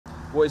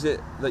What is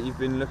it that you've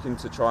been looking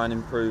to try and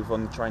improve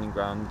on the training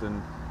ground,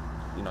 and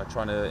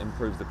trying to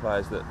improve the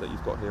players that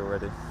you've got here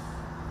already?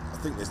 I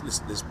think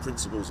there's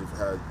principles of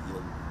how,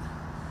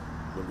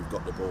 when we've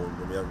got the ball,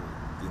 when we have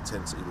the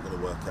intensity we're going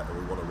to work at and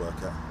we want to work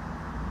at.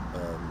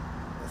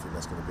 I think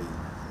that's going to be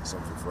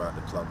something throughout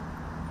the club.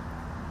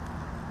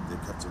 You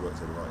have to work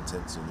to the right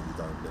intensity, and if you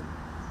don't, then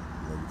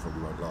you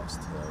probably won't last.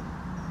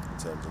 In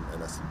terms of,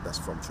 and that's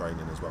from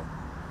training as well.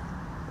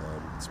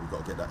 So we've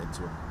got to get that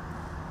into them.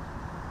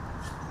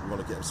 We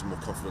want to get them some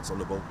more confidence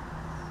on the ball.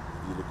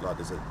 You look like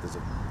there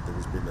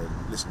has been a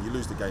listen. You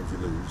lose the games you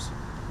lose.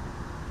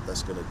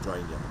 That's going to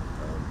drain you.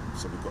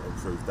 So we've got to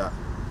improve that.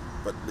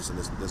 But listen,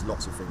 there's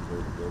lots of things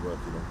we're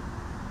working on.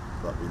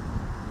 But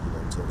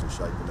in terms of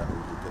shape and that,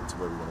 we'll get to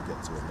where we want to get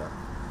to in that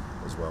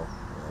as well.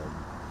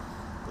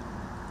 But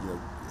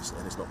it's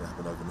not going to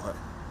happen overnight.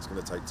 It's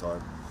going to take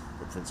time.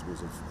 The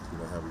principles of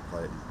how we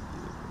play it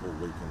all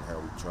week and how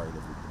we train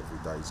every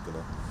day is going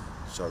to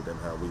show them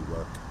how we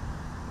work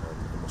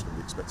and what's going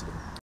to be expected of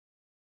them.